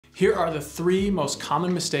Here are the 3 most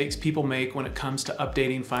common mistakes people make when it comes to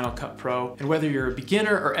updating Final Cut Pro. And whether you're a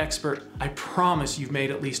beginner or expert, I promise you've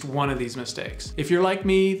made at least one of these mistakes. If you're like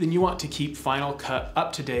me, then you want to keep Final Cut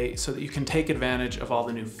up to date so that you can take advantage of all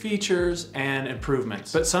the new features and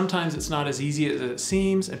improvements. But sometimes it's not as easy as it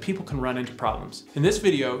seems and people can run into problems. In this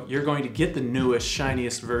video, you're going to get the newest,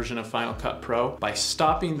 shiniest version of Final Cut Pro by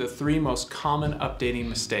stopping the 3 most common updating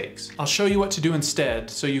mistakes. I'll show you what to do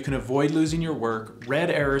instead so you can avoid losing your work,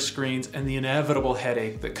 red error screens, and the inevitable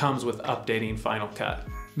headache that comes with updating Final Cut.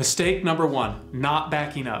 Mistake number 1, not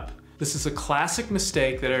backing up. This is a classic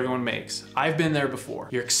mistake that everyone makes. I've been there before.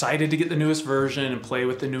 You're excited to get the newest version and play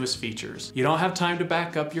with the newest features. You don't have time to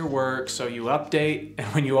back up your work, so you update, and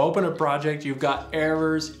when you open a project, you've got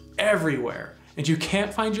errors everywhere, and you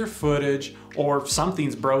can't find your footage or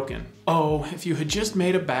something's broken. Oh, if you had just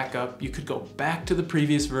made a backup, you could go back to the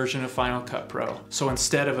previous version of Final Cut Pro. So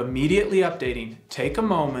instead of immediately updating, take a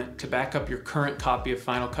moment to back up your current copy of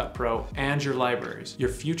Final Cut Pro and your libraries. Your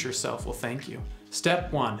future self will thank you.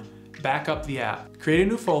 Step 1. Back up the app. Create a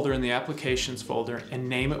new folder in the Applications folder and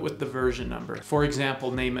name it with the version number. For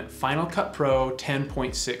example, name it Final Cut Pro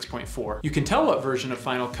 10.6.4. You can tell what version of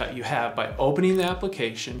Final Cut you have by opening the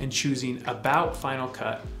application and choosing About Final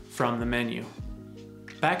Cut from the menu.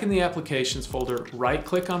 Back in the Applications folder,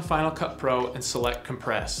 right-click on Final Cut Pro and select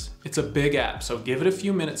Compress. It's a big app, so give it a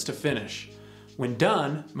few minutes to finish. When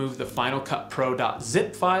done, move the Final Cut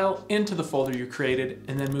Pro.zip file into the folder you created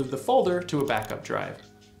and then move the folder to a backup drive.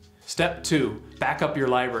 Step 2, back up your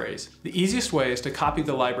libraries. The easiest way is to copy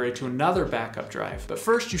the library to another backup drive, but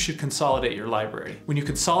first you should consolidate your library. When you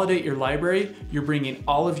consolidate your library, you're bringing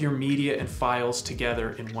all of your media and files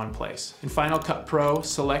together in one place. In Final Cut Pro,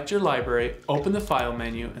 select your library, open the File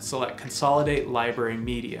menu, and select Consolidate Library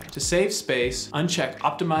Media. To save space, uncheck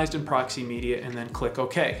Optimized and Proxy Media and then click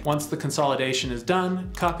OK. Once the consolidation is done,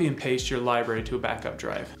 copy and paste your library to a backup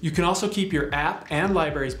drive. You can also keep your app and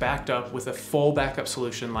libraries backed up with a full backup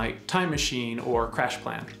solution like Time Machine or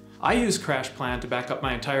CrashPlan. I use CrashPlan to back up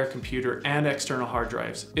my entire computer and external hard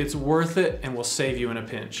drives. It's worth it and will save you in a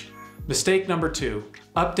pinch. Mistake number 2,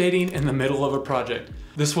 updating in the middle of a project.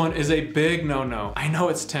 This one is a big no-no. I know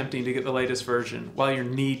it's tempting to get the latest version while you're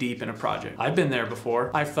knee-deep in a project. I've been there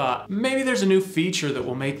before. I've thought, maybe there's a new feature that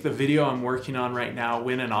will make the video I'm working on right now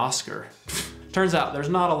win an Oscar. Turns out there's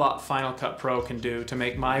not a lot Final Cut Pro can do to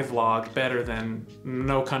make my vlog better than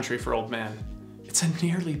No Country for Old Men. It's a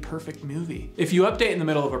nearly perfect movie. If you update in the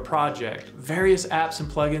middle of a project, various apps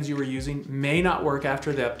and plugins you were using may not work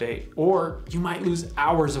after the update, or you might lose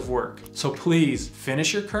hours of work. So please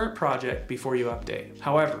finish your current project before you update.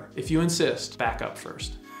 However, if you insist, back up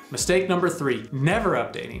first. Mistake number 3, never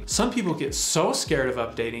updating. Some people get so scared of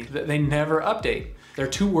updating that they never update. They're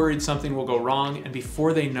too worried something will go wrong, and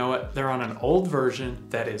before they know it, they're on an old version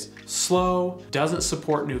that is slow, doesn't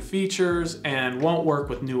support new features, and won't work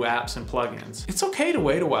with new apps and plugins. It's okay to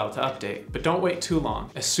wait a while to update, but don't wait too long.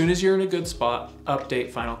 As soon as you're in a good spot,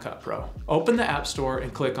 update Final Cut Pro. Open the App Store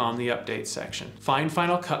and click on the Update section. Find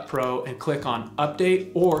Final Cut Pro and click on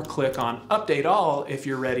Update, or click on Update All if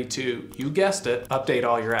you're ready to, you guessed it, update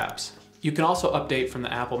all your apps. You can also update from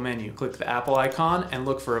the Apple menu. Click the Apple icon and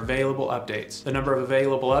look for available updates. The number of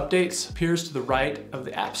available updates appears to the right of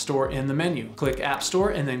the App Store in the menu. Click App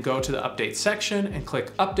Store and then go to the Update section and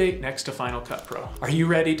click Update next to Final Cut Pro. Are you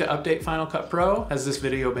ready to update Final Cut Pro? Has this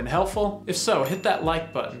video been helpful? If so, hit that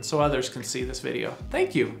like button so others can see this video.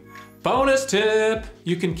 Thank you. Bonus tip!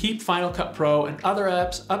 You can keep Final Cut Pro and other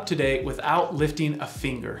apps up to date without lifting a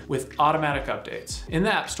finger with automatic updates. In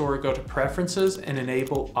the App Store, go to Preferences and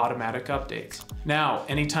enable automatic updates. Now,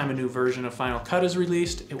 anytime a new version of Final Cut is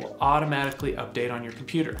released, it will automatically update on your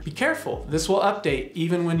computer. Be careful, this will update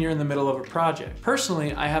even when you're in the middle of a project.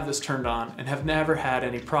 Personally, I have this turned on and have never had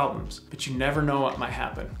any problems, but you never know what might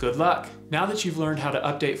happen. Good luck! Now that you've learned how to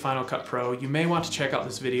update Final Cut Pro, you may want to check out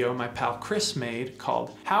this video my pal Chris made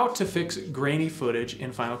called How to Fix Grainy Footage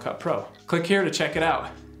in Final Cut Pro. Click here to check it out.